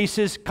unveiled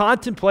faces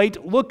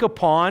contemplate, look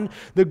upon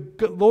the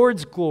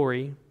Lord's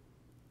glory,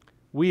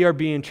 we are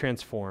being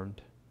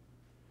transformed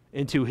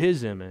into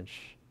His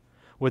image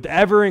with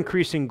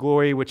ever-increasing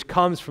glory which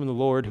comes from the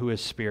Lord who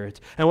is Spirit."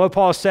 And what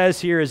Paul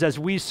says here is as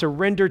we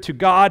surrender to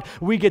God,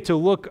 we get to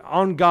look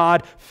on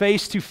God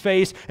face to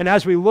face. And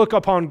as we look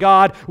upon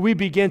God, we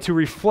begin to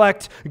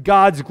reflect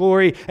God's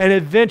glory. And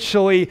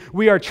eventually,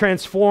 we are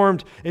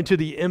transformed into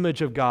the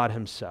image of God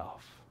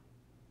Himself.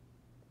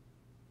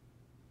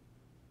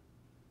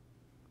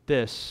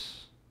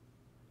 This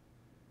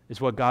is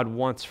what God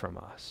wants from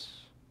us.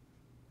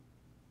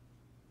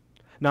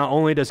 Not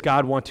only does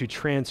God want to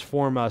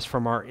transform us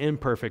from our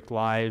imperfect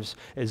lives,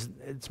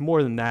 it's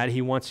more than that.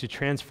 He wants to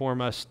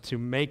transform us to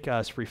make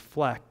us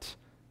reflect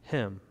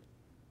Him,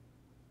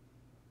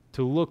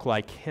 to look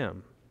like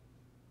Him.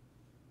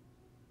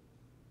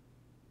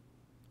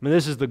 I mean,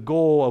 this is the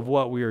goal of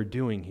what we are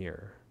doing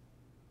here.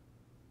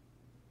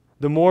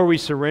 The more we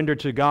surrender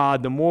to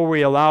God, the more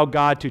we allow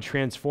God to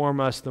transform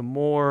us, the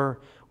more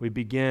we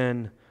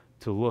begin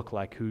to look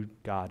like who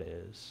God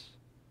is.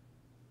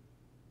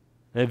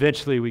 And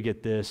eventually we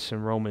get this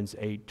in Romans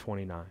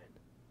 8:29.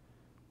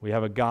 We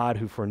have a God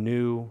who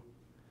foreknew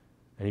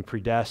and He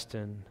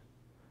predestined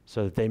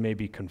so that they may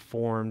be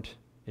conformed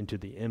into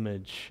the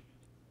image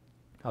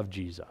of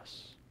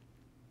Jesus.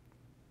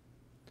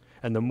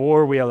 And the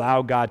more we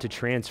allow God to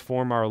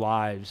transform our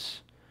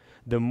lives,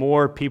 the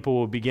more people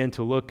will begin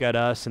to look at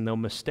us and they'll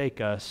mistake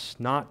us,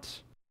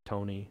 not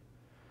Tony,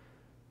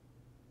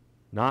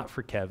 not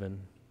for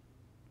Kevin,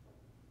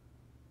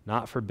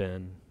 not for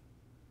Ben.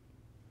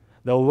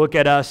 They'll look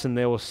at us and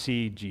they will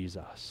see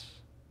Jesus.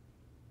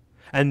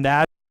 And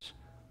that's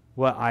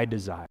what I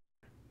desire.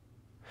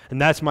 And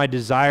that's my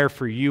desire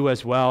for you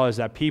as well, is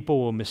that people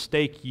will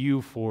mistake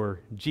you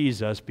for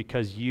Jesus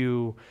because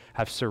you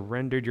have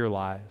surrendered your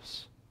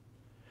lives.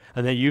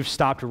 And that you've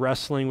stopped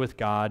wrestling with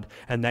God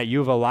and that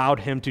you've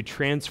allowed Him to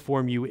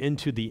transform you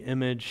into the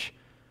image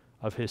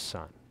of His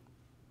Son.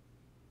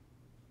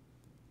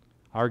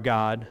 Our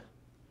God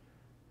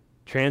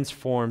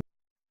transforms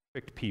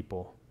perfect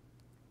people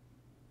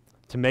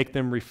to make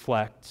them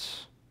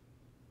reflect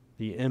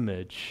the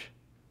image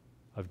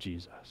of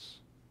Jesus.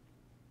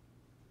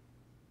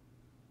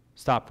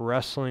 Stop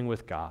wrestling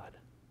with God.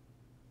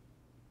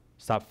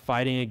 Stop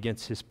fighting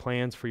against His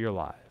plans for your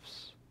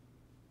lives.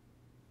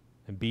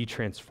 And be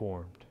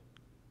transformed.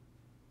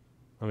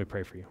 Let me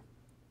pray for you.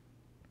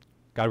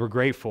 God, we're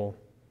grateful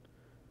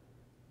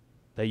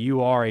that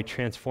You are a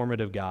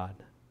transformative God.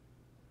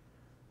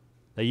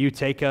 That You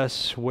take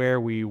us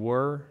where we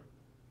were,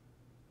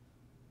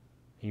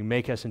 You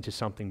make us into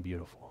something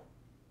beautiful.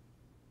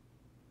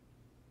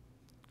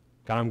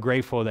 God, I'm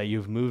grateful that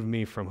You've moved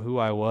me from who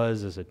I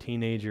was as a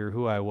teenager,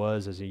 who I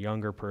was as a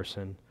younger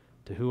person,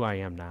 to who I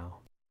am now.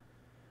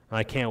 And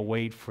I can't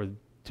wait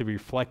to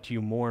reflect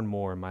You more and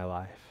more in my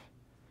life.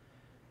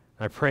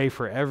 And I pray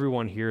for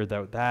everyone here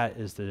that that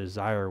is the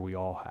desire we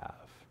all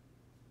have,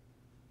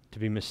 to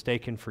be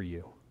mistaken for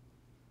You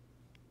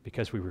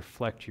because we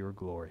reflect Your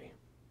glory.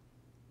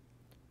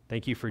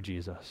 Thank You for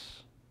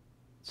Jesus.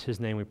 It's His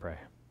name we pray.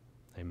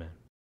 Amen.